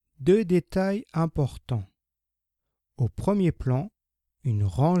Deux détails importants. Au premier plan, une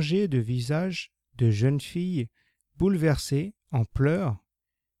rangée de visages de jeunes filles bouleversées en pleurs,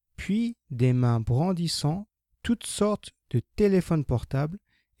 puis des mains brandissant toutes sortes de téléphones portables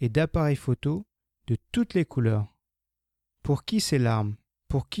et d'appareils photo de toutes les couleurs. Pour qui ces larmes?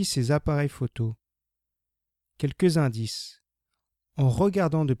 Pour qui ces appareils photo? Quelques indices. En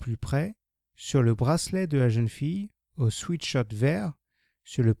regardant de plus près, sur le bracelet de la jeune fille, au sweatshirt vert,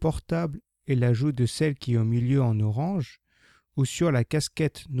 sur le portable et l'ajout de celle qui est au milieu en orange, ou sur la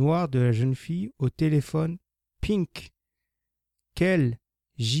casquette noire de la jeune fille au téléphone pink. Quel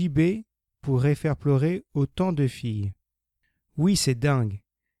JB pourrait faire pleurer autant de filles? Oui, c'est dingue.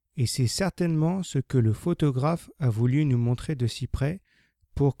 Et c'est certainement ce que le photographe a voulu nous montrer de si près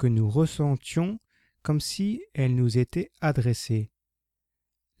pour que nous ressentions comme si elle nous était adressée.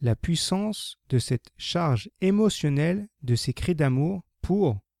 La puissance de cette charge émotionnelle de ces cris d'amour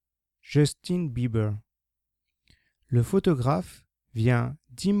pour Justin Bieber. Le photographe vient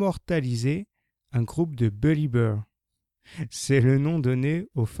d'immortaliser un groupe de Beliebers. C'est le nom donné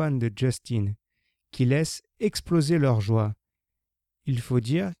aux fans de Justin, qui laissent exploser leur joie. Il faut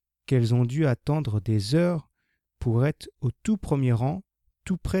dire qu'elles ont dû attendre des heures pour être au tout premier rang,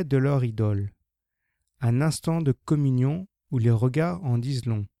 tout près de leur idole. Un instant de communion où les regards en disent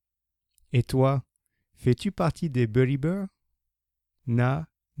long. Et toi, fais-tu partie des Beliebers? Na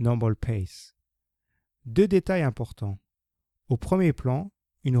Normal Pace. Deux détails importants. Au premier plan,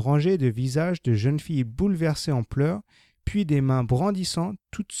 une rangée de visages de jeunes filles bouleversées en pleurs, puis des mains brandissant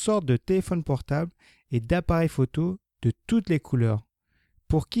toutes sortes de téléphones portables et d'appareils photo de toutes les couleurs.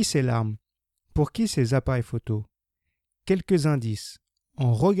 Pour qui ces larmes? Pour qui ces appareils photo? Quelques indices.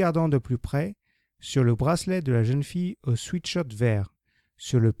 En regardant de plus près, sur le bracelet de la jeune fille au sweatshirt vert,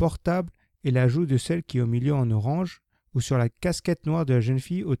 sur le portable et l'ajout de celle qui est au milieu en orange, ou sur la casquette noire de la jeune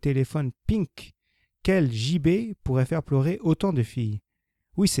fille au téléphone pink. Quel JB pourrait faire pleurer autant de filles?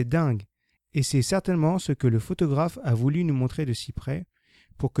 Oui, c'est dingue. Et c'est certainement ce que le photographe a voulu nous montrer de si près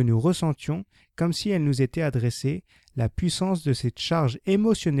pour que nous ressentions, comme si elle nous était adressée, la puissance de cette charge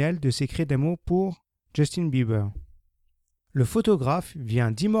émotionnelle de ces cris d'amour pour Justin Bieber. Le photographe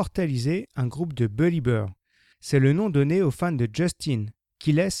vient d'immortaliser un groupe de Beliebers. C'est le nom donné aux fans de Justin,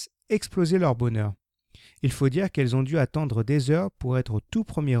 qui laissent exploser leur bonheur. Il faut dire qu'elles ont dû attendre des heures pour être au tout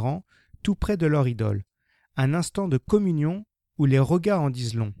premier rang, tout près de leur idole. Un instant de communion où les regards en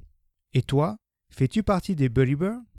disent long. Et toi, fais-tu partie des Beliebers?